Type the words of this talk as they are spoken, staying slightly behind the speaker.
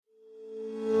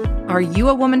Are you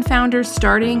a woman founder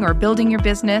starting or building your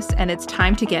business and it's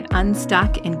time to get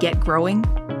unstuck and get growing?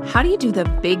 How do you do the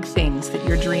big things that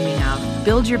you're dreaming of,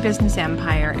 build your business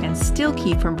empire, and still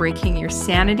keep from breaking your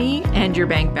sanity and your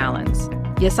bank balance?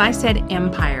 Yes, I said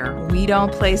empire. We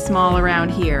don't play small around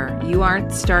here. You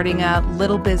aren't starting a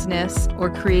little business or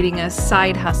creating a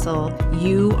side hustle.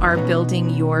 You are building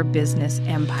your business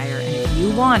empire. And if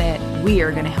you want it, we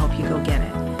are going to help you go get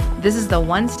it. This is the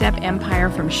One Step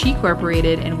Empire from She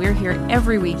Corporated, and we're here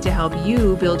every week to help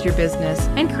you build your business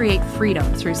and create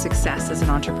freedom through success as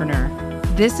an entrepreneur.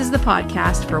 This is the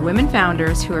podcast for women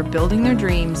founders who are building their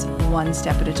dreams one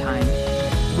step at a time.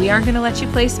 We aren't going to let you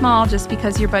play small just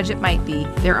because your budget might be.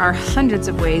 There are hundreds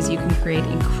of ways you can create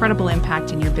incredible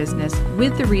impact in your business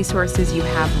with the resources you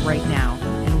have right now,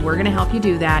 and we're going to help you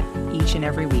do that each and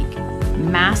every week.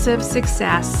 Massive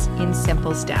success in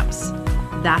simple steps.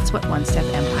 That's what One Step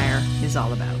Empire is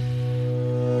all about.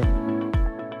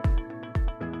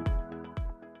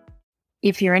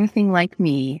 If you're anything like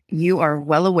me, you are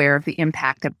well aware of the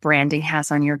impact that branding has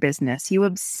on your business. You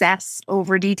obsess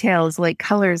over details like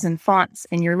colors and fonts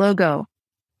in your logo.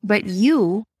 But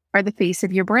you are the face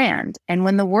of your brand. And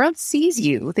when the world sees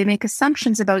you, they make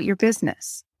assumptions about your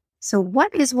business. So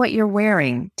what is what you're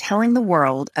wearing telling the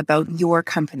world about your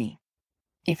company?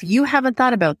 If you haven't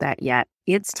thought about that yet,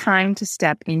 it's time to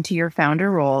step into your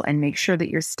founder role and make sure that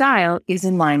your style is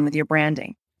in line with your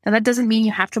branding. Now, that doesn't mean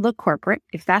you have to look corporate.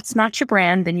 If that's not your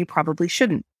brand, then you probably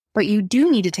shouldn't. But you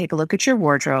do need to take a look at your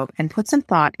wardrobe and put some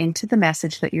thought into the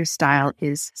message that your style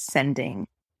is sending.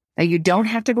 Now, you don't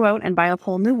have to go out and buy a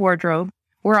whole new wardrobe.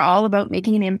 We're all about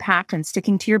making an impact and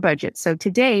sticking to your budget. So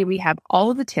today we have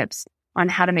all of the tips on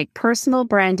how to make personal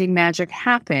branding magic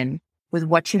happen with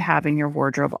what you have in your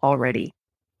wardrobe already.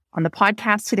 On the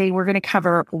podcast today, we're going to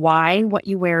cover why what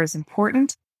you wear is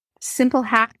important, simple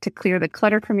hack to clear the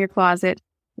clutter from your closet,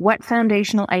 what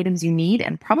foundational items you need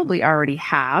and probably already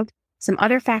have, some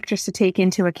other factors to take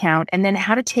into account, and then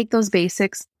how to take those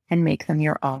basics and make them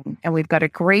your own. And we've got a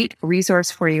great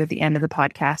resource for you at the end of the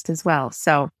podcast as well.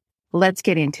 So let's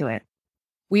get into it.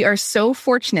 We are so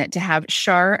fortunate to have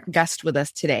Shar Gust with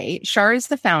us today. Shar is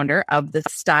the founder of the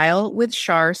Style with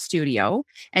Shar Studio,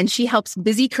 and she helps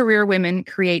busy career women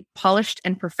create polished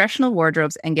and professional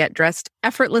wardrobes and get dressed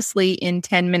effortlessly in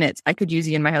 10 minutes. I could use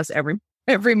you in my house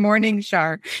every morning,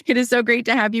 Shar. It is so great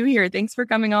to have you here. Thanks for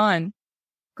coming on.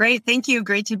 Great. Thank you.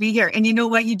 Great to be here. And you know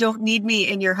what? You don't need me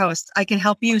in your house. I can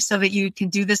help you so that you can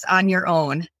do this on your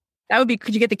own. That would be,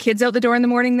 could you get the kids out the door in the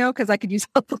morning though? Because I could use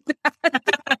help with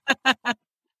that.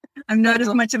 I'm not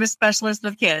as much of a specialist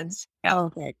with kids.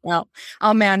 Okay. Well,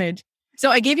 I'll manage. So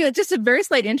I gave you just a very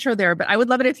slight intro there, but I would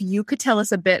love it if you could tell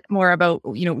us a bit more about,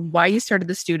 why you started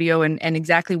the studio and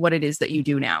exactly what it is that you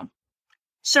do now.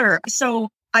 Sure. So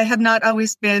I have not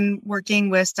always been working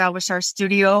with Style with Shar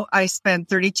Studio. I spent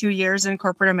 32 years in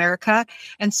corporate America.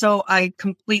 And so I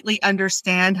completely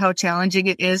understand how challenging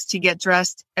it is to get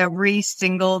dressed every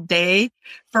single day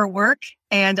for work.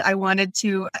 And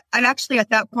actually at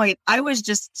that point, I was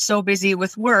just so busy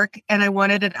with work and I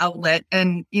wanted an outlet.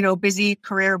 And, busy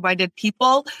career-minded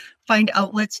people find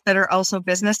outlets that are also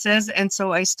businesses. And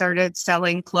so I started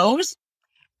selling clothes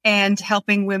and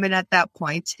helping women at that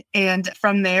point. And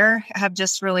from there, have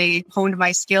just really honed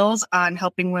my skills on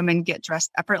helping women get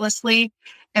dressed effortlessly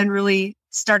and really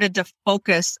started to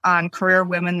focus on career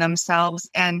women themselves.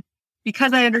 And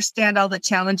because I understand all the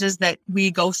challenges that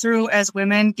we go through as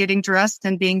women getting dressed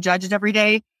and being judged every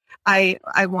day, I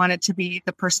wanted to be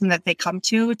the person that they come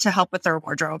to help with their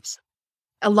wardrobes.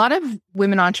 A lot of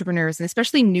women entrepreneurs, and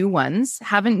especially new ones,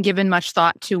 haven't given much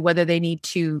thought to whether they need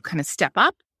to kind of step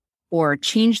up or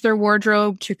change their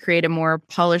wardrobe to create a more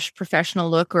polished professional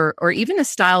look or even a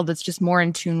style that's just more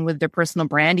in tune with their personal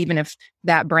brand, even if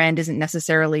that brand isn't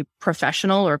necessarily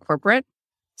professional or corporate.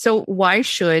 So why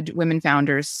should women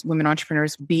founders, women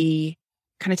entrepreneurs be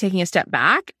kind of taking a step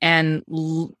back and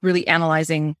really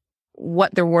analyzing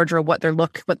what their wardrobe, what their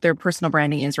look, what their personal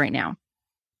branding is right now?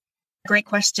 Great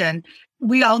question.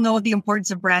 We all know the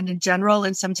importance of brand in general,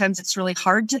 and sometimes it's really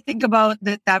hard to think about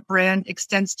that brand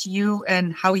extends to you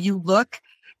and how you look.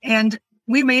 And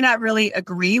we may not really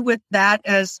agree with that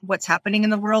as what's happening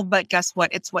in the world, but guess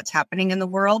what? It's what's happening in the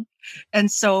world.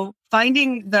 And so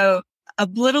finding a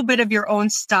little bit of your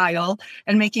own style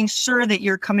and making sure that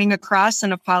you're coming across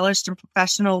in a polished and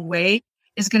professional way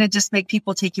is going to just make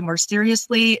people take you more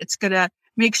seriously. It's going to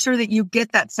make sure that you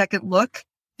get that second look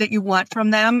that you want from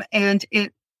them. And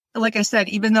it, like I said,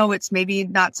 even though it's maybe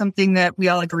not something that we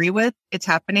all agree with, it's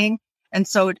happening. And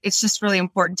so it's just really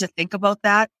important to think about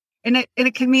that. And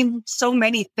it can mean so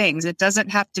many things. It doesn't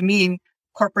have to mean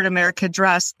corporate America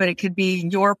dress, but it could be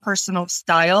your personal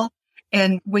style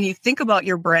And when you think about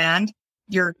your brand,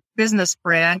 your business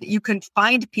brand, you can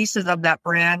find pieces of that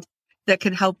brand that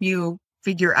can help you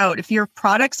figure out if your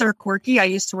products are quirky. I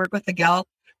used to work with a gal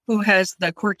who has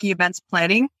the quirky events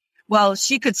planning. Well,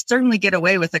 she could certainly get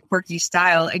away with a quirky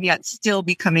style and yet still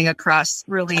be coming across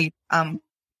really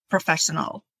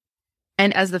professional.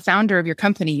 And as the founder of your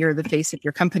company, you're the face of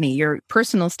your company. Your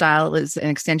personal style is an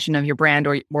extension of your brand,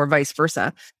 or vice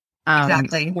versa.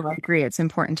 Exactly. I agree. It's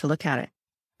important to look at it.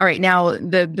 All right. Now,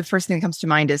 the first thing that comes to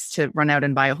mind is to run out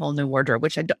and buy a whole new wardrobe,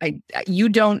 which you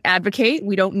don't advocate.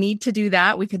 We don't need to do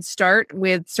that. We can start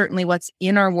with certainly what's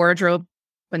in our wardrobe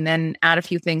and then add a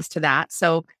few things to that.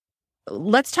 So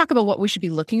let's talk about what we should be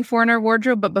looking for in our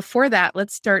wardrobe. But before that,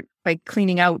 let's start by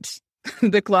cleaning out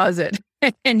the closet.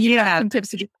 And you have some tips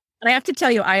to do. And I have to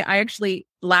tell you, I actually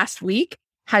last week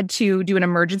had to do an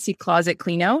emergency closet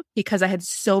clean out because I had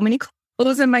so many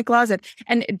clothes in my closet.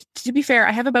 And to be fair,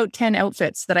 I have about 10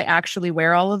 outfits that I actually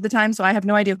wear all of the time. So I have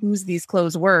no idea whose these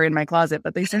clothes were in my closet,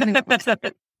 but they certainly were.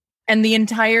 And the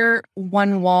entire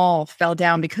one wall fell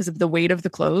down because of the weight of the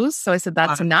clothes. So I said,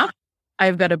 that's enough.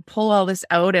 I've got to pull all this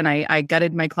out. And I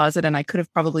gutted my closet, and I could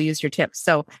have probably used your tips.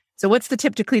 So what's the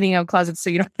tip to cleaning out closets so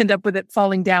you don't end up with it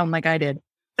falling down like I did?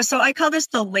 So I call this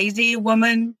the lazy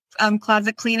woman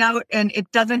closet clean out, and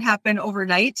it doesn't happen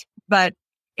overnight, but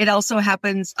it also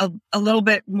happens a little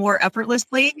bit more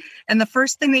effortlessly. And the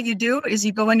first thing that you do is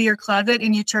you go into your closet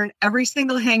and you turn every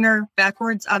single hanger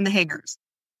backwards on the hangers.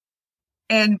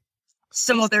 And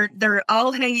so they're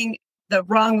all hanging the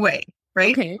wrong way,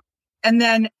 right? Okay. And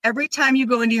then every time you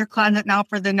go into your closet now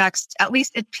for the next, at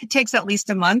least it takes at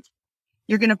least a month,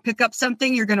 you're going to pick up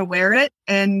something, you're going to wear it,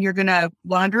 and you're going to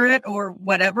launder it or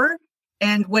whatever.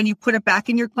 And when you put it back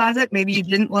in your closet, maybe you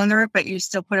didn't launder it, but you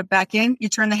still put it back in, you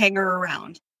turn the hanger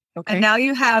around. Okay. And now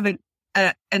you have an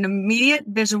immediate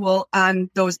visual on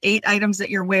those 8 items that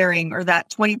you're wearing, or that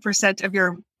 20% of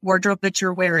your wardrobe that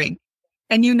you're wearing.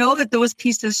 And you know that those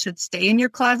pieces should stay in your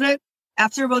closet.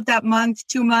 After about that month,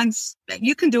 2 months,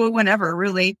 you can do it whenever,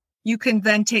 really. You can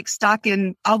then take stock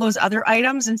in all those other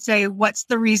items and say, what's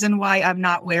the reason why I'm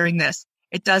not wearing this?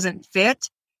 It doesn't fit.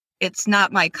 It's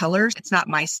not my colors. It's not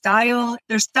my style.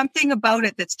 There's something about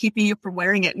it that's keeping you from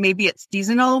wearing it. Maybe it's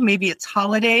seasonal. Maybe it's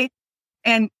holiday.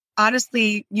 And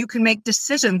honestly, you can make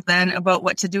decisions then about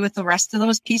what to do with the rest of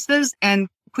those pieces and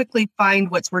quickly find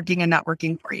what's working and not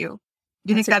working for you.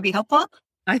 Do you think that'd be helpful?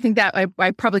 I think that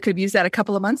I probably could have used that a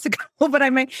couple of months ago, but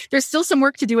there's still some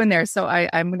work to do in there. So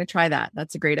I'm going to try that.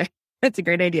 That's a great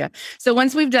idea. So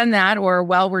once we've done that, or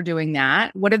while we're doing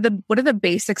that, what are the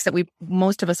basics that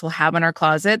most of us will have in our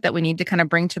closet that we need to kind of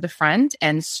bring to the front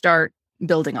and start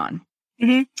building on?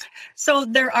 Mm-hmm. So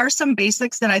there are some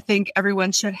basics that I think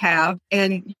everyone should have,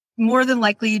 and more than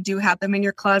likely you do have them in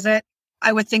your closet.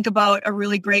 I would think about a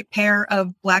really great pair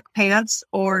of black pants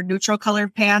or neutral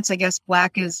colored pants. I guess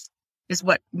black is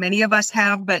what many of us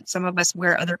have, but some of us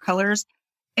wear other colors.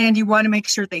 And you want to make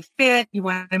sure they fit. You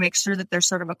want to make sure that they're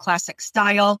sort of a classic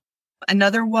style.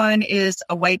 Another one is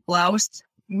a white blouse,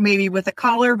 maybe with a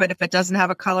collar, but if it doesn't have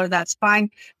a collar, that's fine.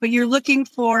 But you're looking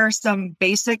for some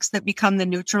basics that become the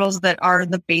neutrals that are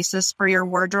the basis for your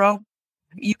wardrobe.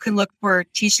 You can look for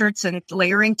t-shirts and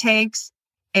layering tags,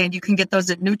 and you can get those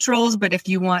at neutrals. But if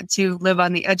you want to live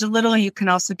on the edge a little, you can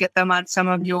also get them on some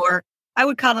of your, I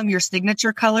would call them your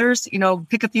signature colors.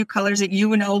 Pick a few colors that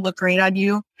you know look great on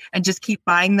you and just keep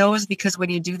buying those, because when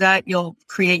you do that, you'll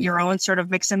create your own sort of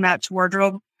mix and match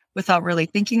wardrobe without really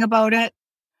thinking about it.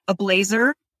 A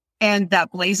blazer, and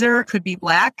that blazer could be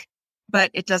black,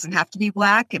 but it doesn't have to be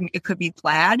black. It could be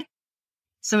plaid.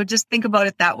 So just think about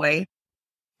it that way.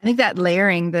 I think that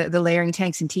layering, the layering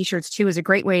tanks and t-shirts too, is a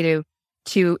great way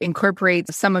to incorporate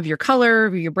some of your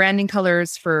color, your branding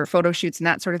colors for photo shoots and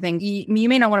that sort of thing. You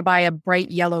may not want to buy a bright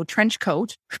yellow trench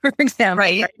coat, for example,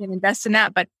 right? And invest in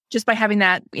that. But just by having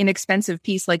that inexpensive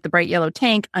piece like the bright yellow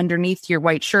tank underneath your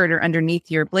white shirt or underneath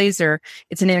your blazer,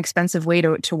 it's an inexpensive way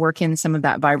to work in some of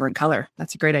that vibrant color.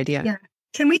 That's a great idea. Yeah.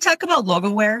 Can we talk about logo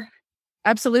wear?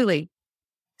 Absolutely.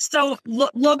 So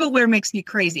logo wear makes me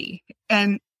crazy.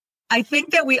 And I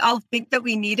think that we all think that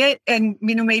we need it. And,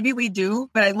 maybe we do,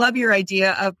 but I love your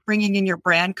idea of bringing in your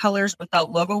brand colors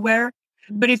without logo wear.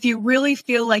 But if you really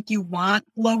feel like you want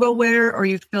logo wear, or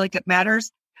you feel like it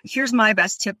matters, here's my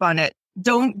best tip on it.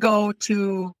 Don't go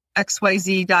to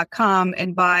xyz.com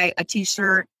and buy a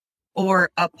t-shirt or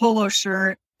a polo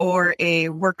shirt or a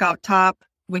workout top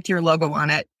with your logo on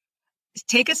it.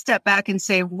 Take a step back and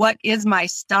say, what is my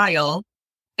style?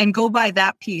 And go buy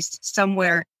that piece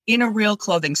somewhere in a real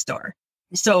clothing store.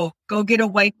 So go get a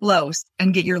white blouse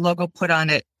and get your logo put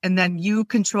on it, and then you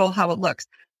control how it looks.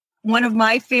 One of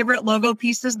my favorite logo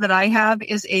pieces that I have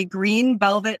is a green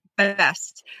velvet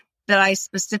vest that I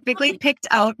specifically picked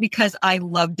out because I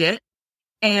loved it.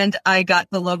 And I got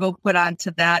the logo put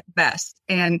onto that vest.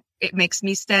 And it makes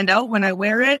me stand out when I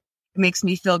wear it. It makes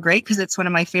me feel great because it's one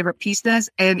of my favorite pieces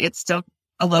and it's still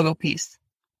a logo piece.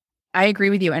 I agree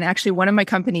with you. And actually, one of my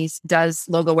companies does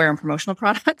logo wear and promotional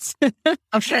products.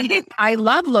 Okay. I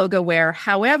love logo wear.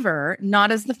 However, not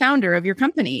as the founder of your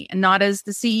company and not as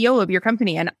the CEO of your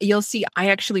company. And you'll see, I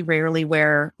actually rarely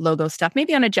wear logo stuff,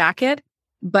 maybe on a jacket,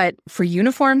 but for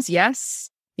uniforms, yes.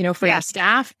 For your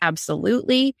staff,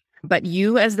 absolutely. But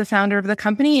you as the founder of the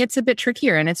company, it's a bit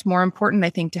trickier and it's more important,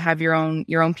 I think, to have your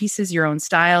own pieces, your own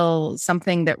style,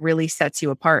 something that really sets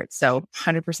you apart. So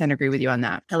 100% agree with you on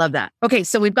that. I love that. Okay.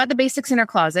 So we've got the basics in our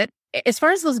closet. As far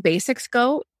as those basics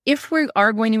go, if we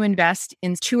are going to invest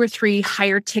in 2 or 3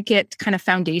 higher ticket kind of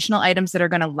foundational items that are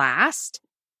going to last,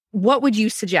 what would you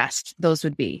suggest those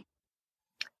would be?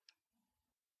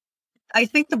 I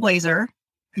think the blazer.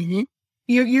 Mm-hmm.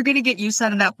 You're going to get use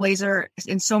out of that blazer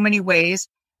in so many ways.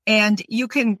 And you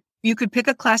could pick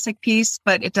a classic piece,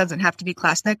 but it doesn't have to be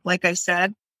classic. Like I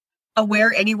said, a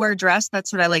wear anywhere dress.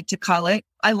 That's what I like to call it.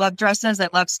 I love dresses. I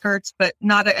love skirts, but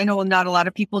I know not a lot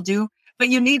of people do, but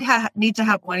you need to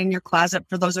have one in your closet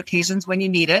for those occasions when you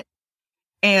need it.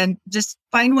 And just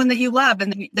find one that you love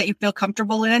and that you feel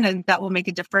comfortable in, and that will make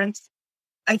a difference.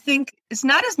 I think it's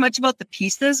not as much about the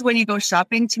pieces when you go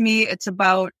shopping. To me, it's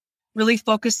about really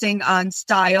focusing on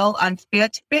style, on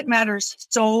fit. Fit matters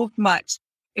so much.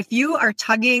 If you are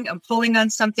tugging and pulling on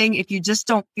something, if you just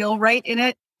don't feel right in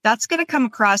it, that's going to come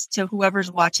across to whoever's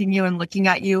watching you and looking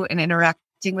at you and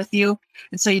interacting with you.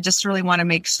 And so you just really want to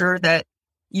make sure that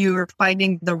you're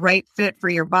finding the right fit for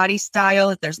your body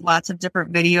style. There's lots of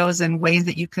different videos and ways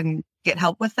that you can get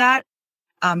help with that.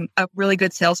 A really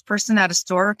good salesperson at a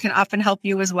store can often help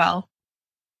you as well.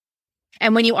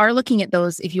 And when you are looking at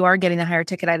those, if you are getting the higher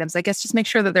ticket items, I guess just make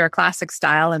sure that they're a classic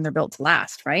style and they're built to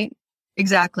last, right?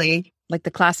 Exactly. Like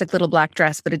the classic little black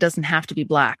dress, but it doesn't have to be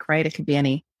black, right? It could be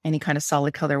any kind of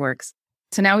solid color works.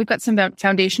 So now we've got some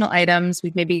foundational items.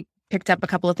 We've maybe picked up a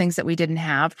couple of things that we didn't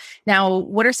have. Now,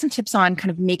 what are some tips on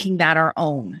kind of making that our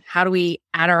own? How do we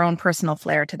add our own personal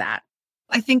flair to that?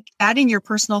 I think adding your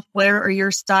personal flair or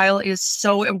your style is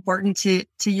so important to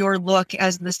your look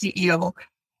as the CEO.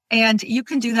 And you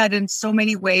can do that in so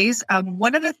many ways.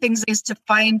 One of the things is to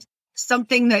find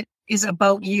something that is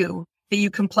about you that you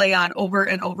can play on over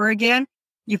and over again.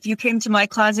 If you came to my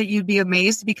closet, you'd be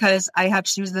amazed because I have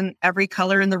shoes in every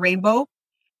color in the rainbow.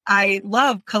 I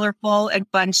love colorful and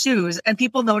fun shoes. And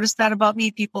people notice that about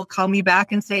me. People call me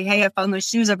back and say, hey, I found those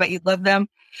shoes. I bet you'd love them.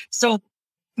 So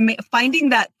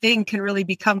finding that thing can really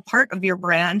become part of your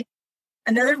brand.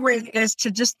 Another way is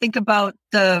to just think about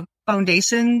the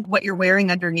foundation, what you're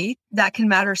wearing underneath. That can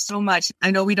matter so much.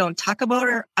 I know we don't talk about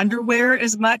our underwear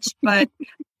as much, but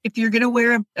if you're going to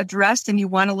wear a dress and you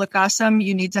want to look awesome,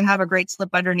 you need to have a great slip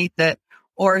underneath it,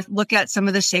 or look at some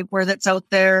of the shapewear that's out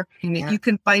there. You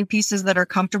can find pieces that are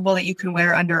comfortable that you can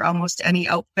wear under almost any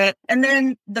outfit. And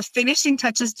then the finishing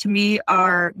touches to me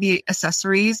are the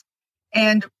accessories.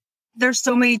 And there's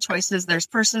so many choices. There's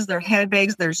purses, there's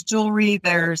handbags, there's jewelry,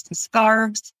 there's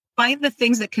scarves. Find the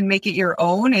things that can make it your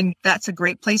own. And that's a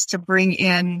great place to bring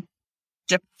in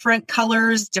different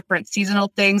colors, different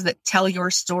seasonal things that tell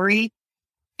your story.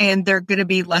 And they're going to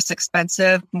be less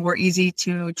expensive, more easy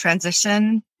to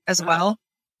transition as well.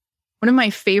 One of my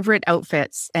favorite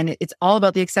outfits, and it's all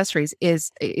about the accessories,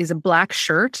 is a black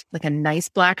shirt, like a nice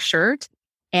black shirt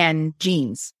and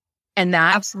jeans. And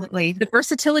that absolutely the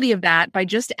versatility of that by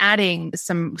just adding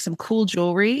some cool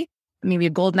jewelry, maybe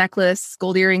a gold necklace,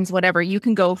 gold earrings, whatever, you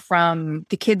can go from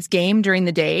the kids' game during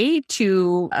the day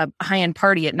to a high-end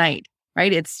party at night.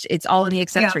 Right. It's all in the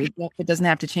accessories. Yeah. It doesn't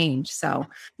have to change. So,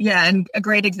 yeah. And a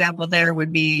great example there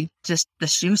would be just the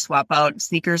shoe swap out: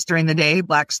 sneakers during the day,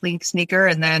 black sleek sneaker,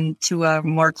 and then to a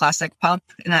more classic pump.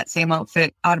 And that same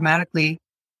outfit automatically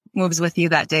moves with you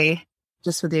that day.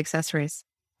 Just with the accessories.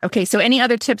 Okay. So any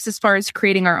other tips as far as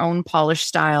creating our own polished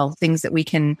style, things that we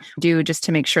can do just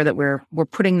to make sure that we're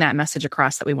putting that message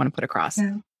across that we want to put across?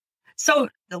 Yeah. So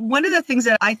one of the things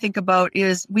that I think about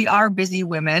is we are busy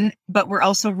women, but we're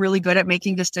also really good at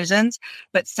making decisions.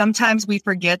 But sometimes we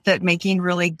forget that making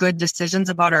really good decisions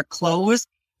about our clothes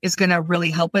is going to really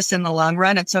help us in the long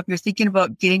run. And so if you're thinking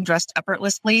about getting dressed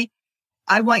effortlessly,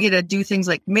 I want you to do things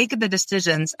like make the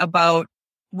decisions about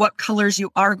what colors you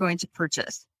are going to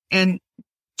purchase. And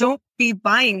don't be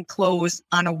buying clothes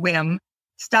on a whim.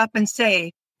 Stop and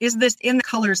say, is this in the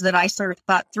colors that I sort of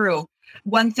thought through?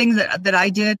 One thing that I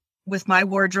did with my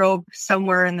wardrobe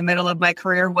somewhere in the middle of my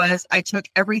career was I took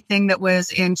everything that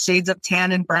was in shades of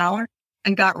tan and brown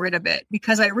and got rid of it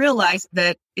because I realized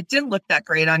that it didn't look that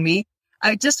great on me.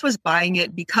 I just was buying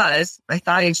it because I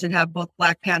thought I should have both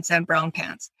black pants and brown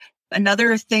pants.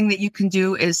 Another thing that you can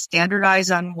do is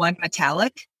standardize on one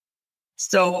metallic.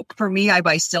 So for me, I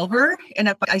buy silver. And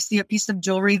if I see a piece of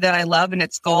jewelry that I love and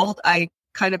it's gold, I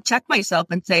kind of check myself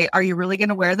and say, are you really going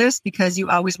to wear this? Because you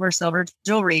always wear silver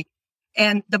jewelry.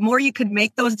 And the more you can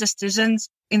make those decisions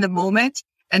in the moment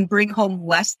and bring home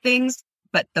less things,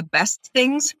 but the best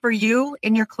things for you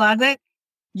in your closet,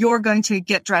 you're going to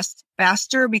get dressed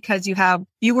faster because you have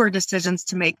fewer decisions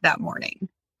to make that morning.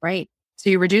 Right. So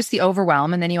you reduce the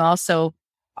overwhelm, and then you also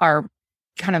are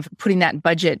kind of putting that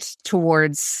budget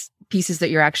towards pieces that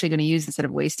you're actually going to use instead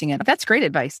of wasting it. That's great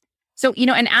advice. So,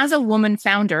 and as a woman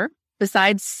founder,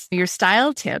 besides your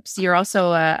style tips, you're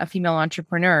also a female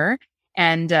entrepreneur,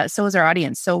 and so is our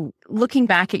audience. So looking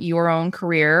back at your own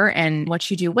career and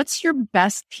what you do, what's your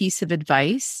best piece of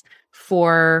advice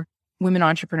for women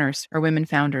entrepreneurs or women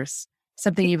founders?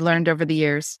 Something you've learned over the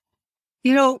years?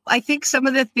 I think one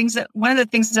of the things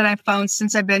that I've found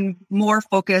since I've been more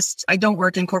focused, I don't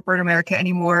work in corporate America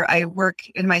anymore. I work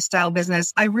in my style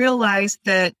business. I realized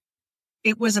that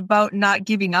it was about not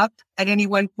giving up at any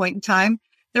one point in time.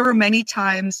 There were many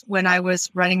times when I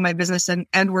was running my business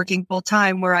and working full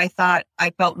time where I thought I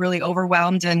felt really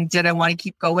overwhelmed and did I want to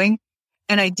keep going?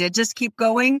 And I did just keep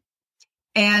going.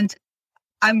 And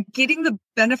I'm getting the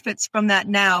benefits from that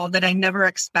now that I never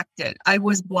expected. I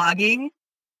was blogging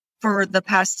for the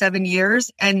past 7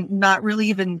 years and I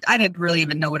didn't really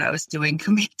even know what I was doing,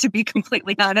 to be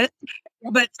completely honest.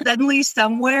 But suddenly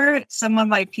somewhere, some of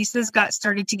my pieces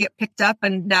started to get picked up,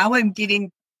 and now I'm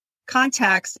getting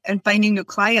contacts and finding new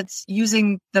clients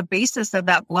using the basis of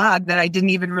that blog that I didn't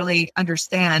even really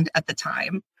understand at the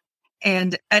time.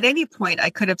 And at any point I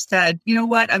could have said, you know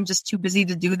what, I'm just too busy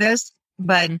to do this,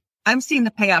 but I'm seeing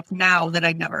the payoff now that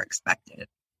I never expected.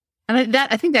 And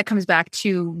I think that comes back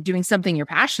to doing something you're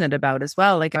passionate about as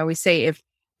well. Like I always say,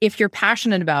 if you're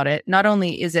passionate about it, not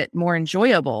only is it more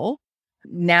enjoyable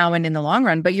now and in the long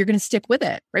run, but you're going to stick with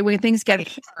it, right? When things get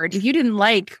hard, if you didn't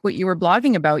like what you were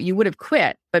blogging about, you would have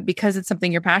quit. But because it's something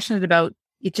you're passionate about,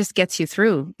 it just gets you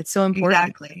through. It's so important.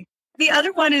 Exactly. The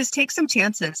other one is take some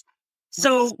chances.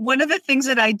 So one of the things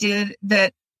that I did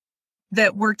that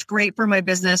worked great for my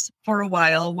business for a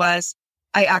while was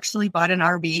I actually bought an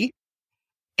RV.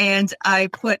 And I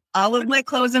put all of my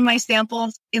clothes and my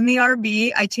samples in the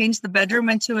RV. I changed the bedroom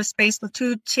into a space with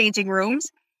 2 changing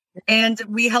rooms. And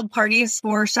we held parties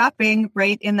for shopping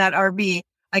right in that RV.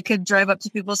 I could drive up to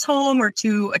people's home or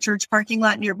to a church parking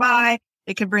lot nearby.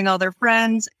 They could bring all their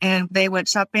friends and they went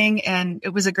shopping, and it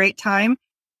was a great time.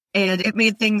 And it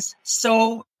made things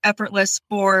so effortless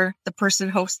for the person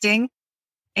hosting.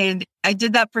 And I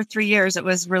did that for 3 years. It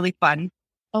was really fun.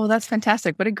 Oh, that's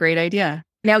fantastic. What a great idea.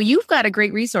 Now, you've got a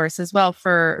great resource as well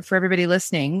for everybody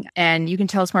listening, and you can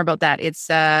tell us more about that. It's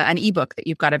an ebook that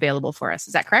you've got available for us.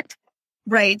 Is that correct?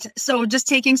 Right. So just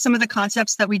taking some of the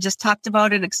concepts that we just talked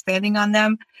about and expanding on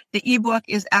them, the ebook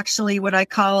is actually what I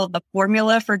call the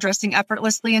formula for dressing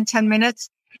effortlessly in 10 minutes.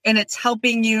 And it's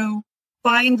helping you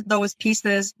find those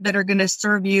pieces that are going to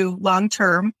serve you long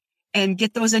term and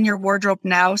get those in your wardrobe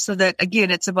now, so that, again,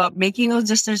 it's about making those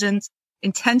decisions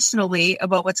intentionally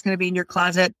about what's going to be in your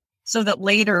closet, so that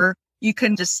later you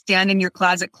can just stand in your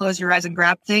closet, close your eyes and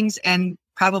grab things and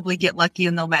probably get lucky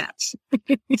and they'll match.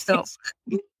 So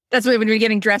that's when you're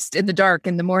getting dressed in the dark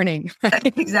in the morning.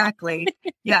 Exactly.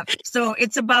 Yeah. So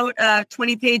it's about a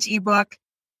 20-page ebook,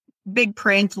 big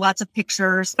print, lots of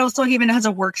pictures. It also even has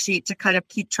a worksheet to kind of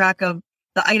keep track of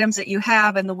the items that you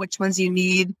have and which ones you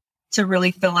need to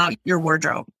really fill out your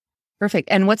wardrobe. Perfect.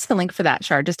 And what's the link for that,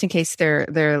 Shar, just in case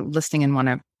they're listening and want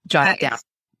to jot it down?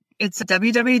 It's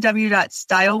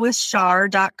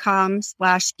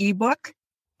www.stylewithshar.com/ebook.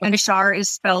 And Shar is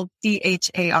spelled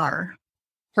CHAR.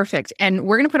 Perfect. And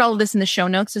we're going to put all of this in the show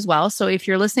notes as well. So if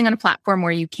you're listening on a platform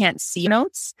where you can't see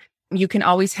notes, you can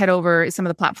always head over. Some of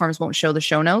the platforms won't show the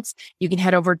show notes. You can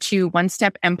head over to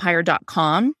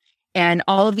onestepempire.com, and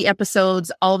all of the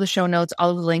episodes, all of the show notes, all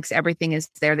of the links, everything is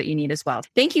there that you need as well.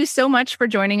 Thank you so much for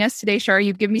joining us today, Shar.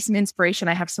 You've given me some inspiration.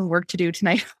 I have some work to do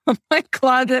tonight on my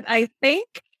closet, I think.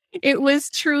 It was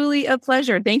truly a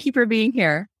pleasure. Thank you for being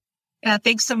here. Yeah,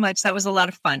 thanks so much. That was a lot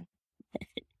of fun.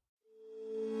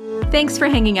 Thanks for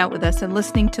hanging out with us and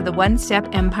listening to the One Step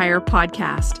Empire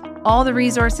podcast. All the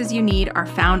resources you need are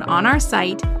found on our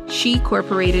site,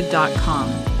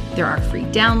 shecorporated.com. There are free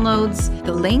downloads.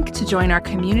 The link to join our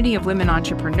community of women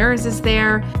entrepreneurs is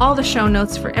there. All the show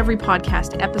notes for every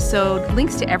podcast episode,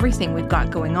 links to everything we've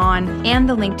got going on, and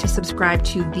the link to subscribe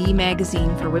to the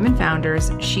magazine for women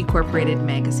founders, She Corporated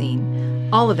Magazine.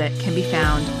 All of it can be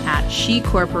found at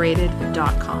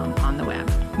shecorporated.com on the web.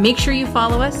 Make sure you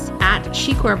follow us at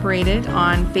She Corporated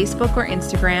on Facebook or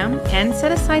Instagram, and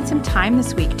set aside some time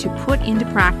this week to put into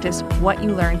practice what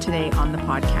you learned today on the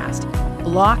podcast.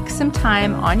 Block some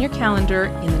time on your calendar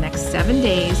in the next 7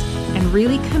 days and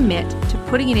really commit to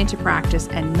putting it into practice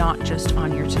and not just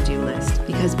on your to-do list,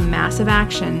 because massive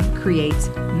action creates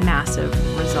massive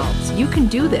results. You can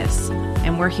do this,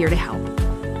 and we're here to help.